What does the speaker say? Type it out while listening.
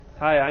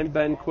Hi, I'm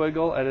Ben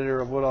Quiggle,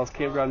 editor of Woodall's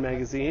Campground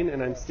Magazine,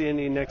 and I'm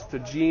standing next to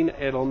Gene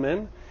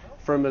Edelman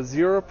from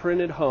Azure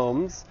Printed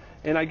Homes.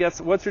 And I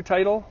guess, what's your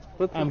title?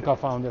 I'm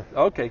co-founder.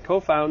 Okay,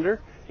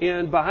 co-founder.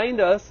 And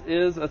behind us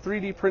is a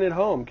 3D printed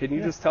home. Can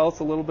you just tell us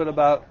a little bit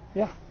about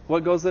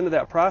what goes into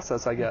that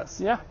process, I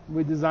guess? Yeah,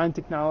 we design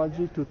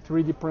technology to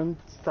 3D print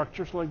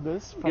structures like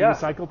this from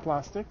recycled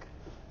plastic.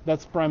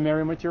 That's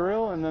primary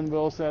material, and then we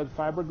also add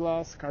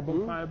fiberglass,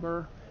 carbon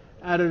fiber,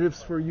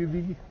 additives for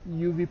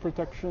UV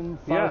protection,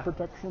 fire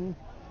protection.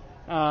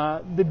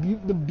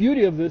 The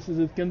beauty of this is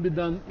it can be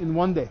done in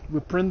one day.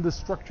 We print the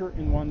structure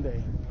in one day.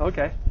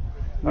 Okay.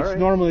 Which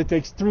normally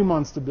takes 3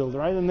 months to build,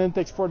 right? And then it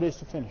takes 4 days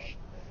to finish.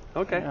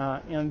 Okay.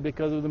 And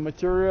because of the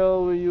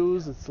material we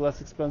use, it's less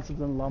expensive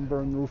than lumber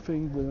and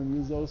roofing. We don't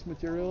use those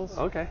materials.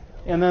 Okay.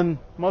 And then,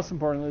 most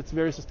importantly, it's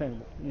very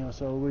sustainable.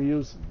 So we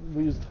use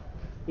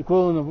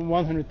equivalent of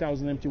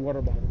 100,000 empty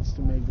water bottles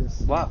to make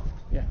this. Wow.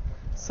 Yeah.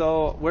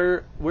 So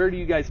where do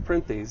you guys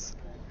print these?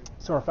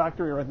 So our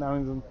factory right now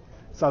is in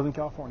Southern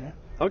California.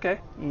 Okay.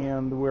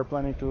 And we're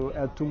planning to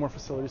add 2 more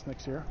facilities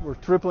next year. We're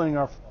tripling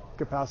our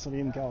capacity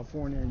in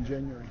California in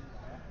January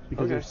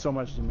because there's so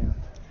much demand.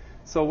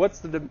 So what's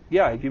the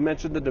you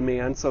mentioned the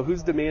demand. So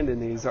who's demanding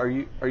these? Are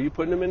you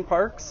putting them in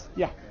parks?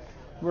 Yeah,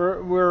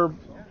 we're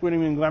putting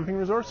them in glamping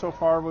resorts. So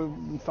far we've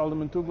installed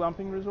them in 2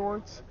 glamping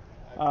resorts.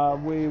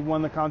 We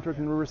won the contract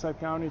in Riverside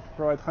County to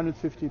provide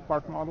 150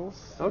 park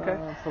models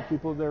for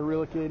people that are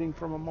relocating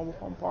from a mobile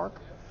home park.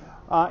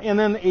 And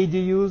then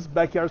ADUs,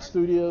 backyard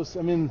studios.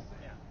 I mean,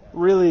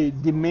 really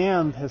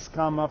demand has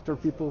come after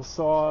people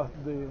saw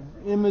the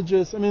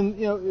images. I mean,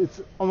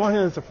 it's on one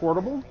hand it's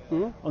affordable,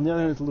 on the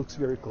other hand it looks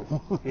very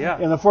cool. Yeah.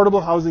 And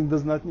affordable housing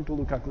does not need to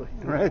look ugly,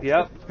 right?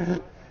 Yep.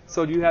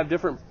 So do you have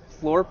different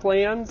floor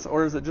plans,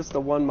 or is it just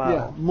the one model?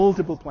 Yeah,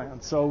 multiple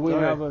plans. So we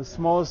have a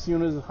smallest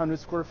unit is 100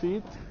 square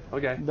feet.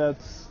 Okay.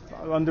 That's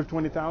under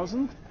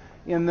 20,000.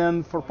 And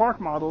then for park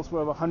models, we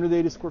have a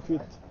 180 square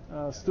feet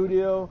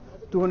studio,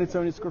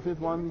 270 square feet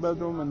 1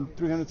 bedroom, and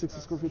 360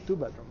 square feet 2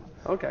 bedroom.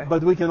 Okay.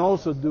 But we can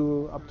also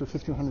do up to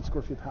 1,500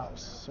 square feet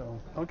house. So.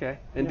 Okay.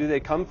 And do they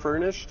come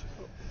furnished?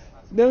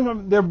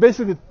 They're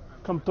basically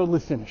come totally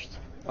finished.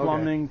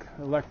 Plumbing,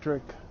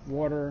 electric,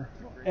 water,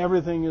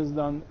 everything is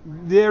done.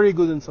 Very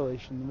good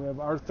insulation. We have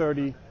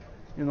R30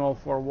 in all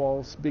 4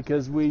 walls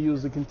because we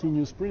use the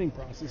continuous printing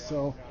process.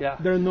 So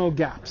there are no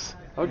gaps.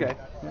 Okay.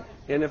 Yeah.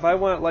 And if I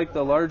want like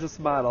the largest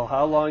model,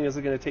 how long is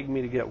it going to take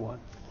me to get one?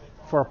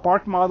 For a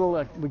park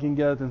model, we can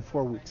get it in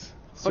 4 weeks.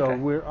 So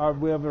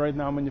we have right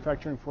now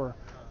manufacturing for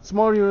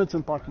smaller units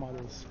and park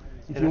models.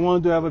 If you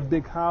want to have a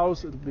big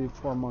house, it'll be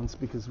 4 months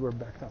because we're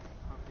backed up.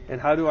 And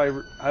how do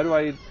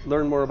I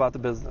learn more about the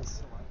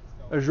business?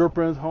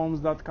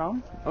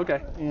 AzurePrintedHomes.com.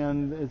 Okay.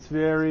 And it's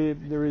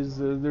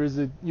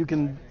you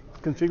can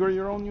configure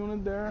your own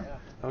unit there.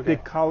 Okay.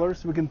 Pick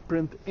colors. We can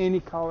print any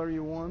color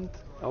you want.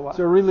 Oh wow.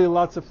 So really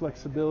lots of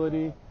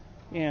flexibility,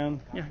 and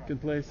you can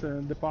place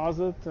a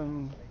deposit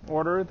and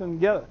order it and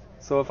get it.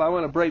 So if I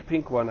want a bright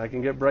pink one, I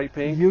can get bright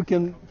pink? You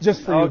can,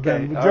 just for you,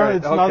 Ben.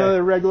 It's not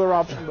a regular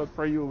option, but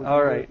for you.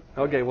 All right.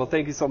 Okay, well,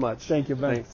 thank you so much. Thank you, Ben. Thanks.